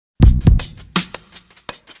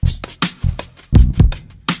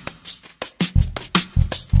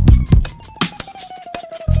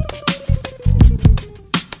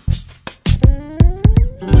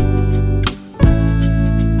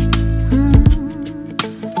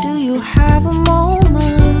have a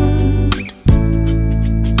moment.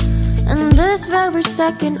 And this very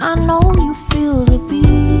second I know you feel the beat.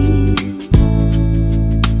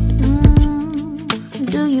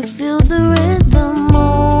 Do you feel the rhythm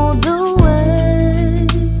all the way?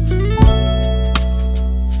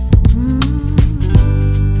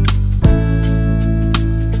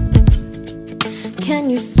 Can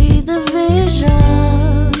you see the vision?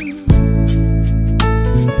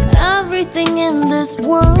 Everything in this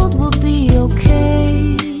world will be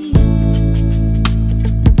okay.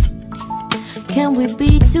 Can we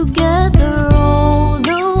be together all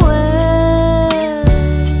the way?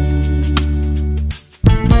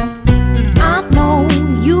 I know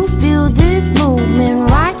you feel this movement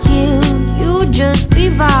right here. You just be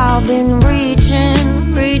vibing,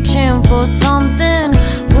 reaching for something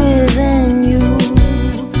within you.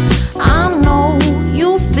 I know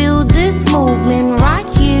you feel this movement right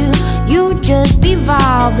here. You just be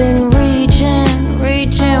vibing, reaching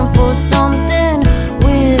for something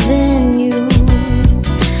within you.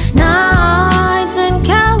 Nights in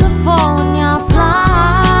California,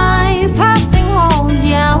 fly passing homes,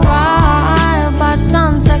 yeah, right by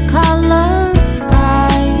sunset colored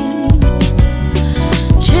skies.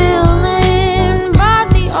 Chilling by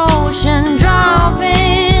the ocean,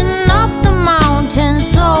 driving up the mountain,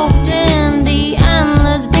 soaked in the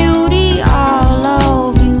endless beauty all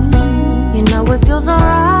of you. You know it feels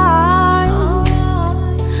alright,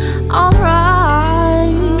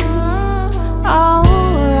 alright, alright.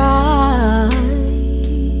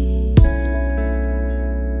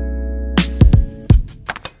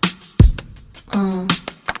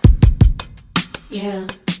 Yeah.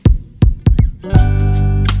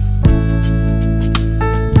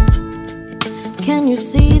 Can you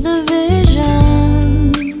see the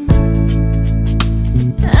vision?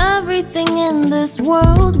 Everything in this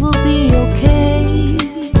world will be okay.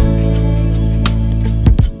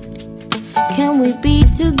 Can we be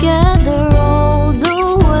together all the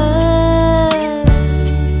way?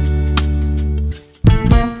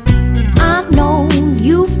 I know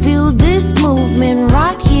you feel this movement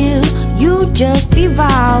right here. You just be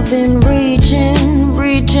vibing,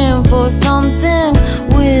 reaching for something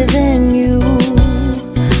within you.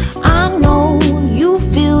 I know you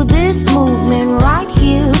feel this movement right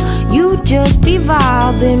here. You just be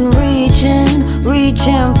vibing,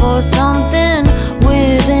 reaching for something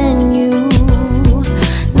within you.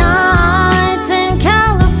 Nights in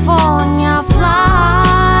California,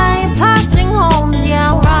 fly passing homes,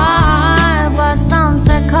 yeah, right by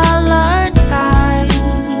sunset colored skies.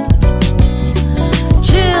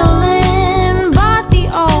 Chilling by the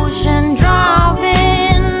ocean,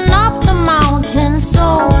 driving up the mountain,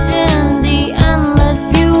 soaked in the endless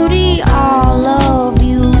beauty all of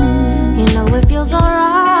you. You know it feels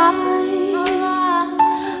alright,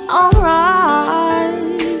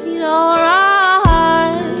 alright, alright.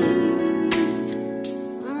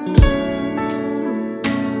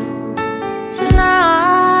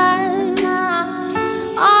 Tonight,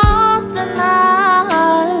 oh tonight,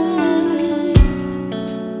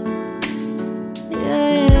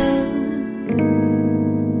 yeah.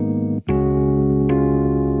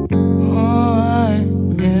 Oh,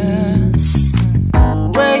 yeah.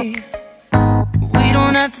 Wait, we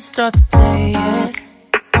don't have to start the day yet.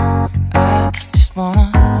 I just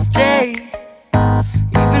wanna stay,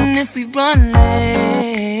 even if we run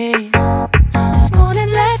late. This morning,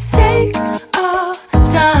 let's take our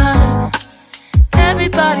time.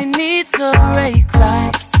 Everybody needs a break,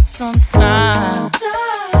 right? Sometimes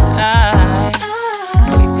I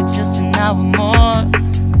wait for just an hour more.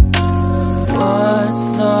 What's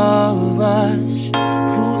the rush?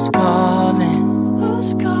 Who's calling?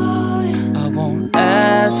 I won't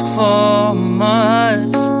ask for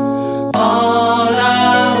much.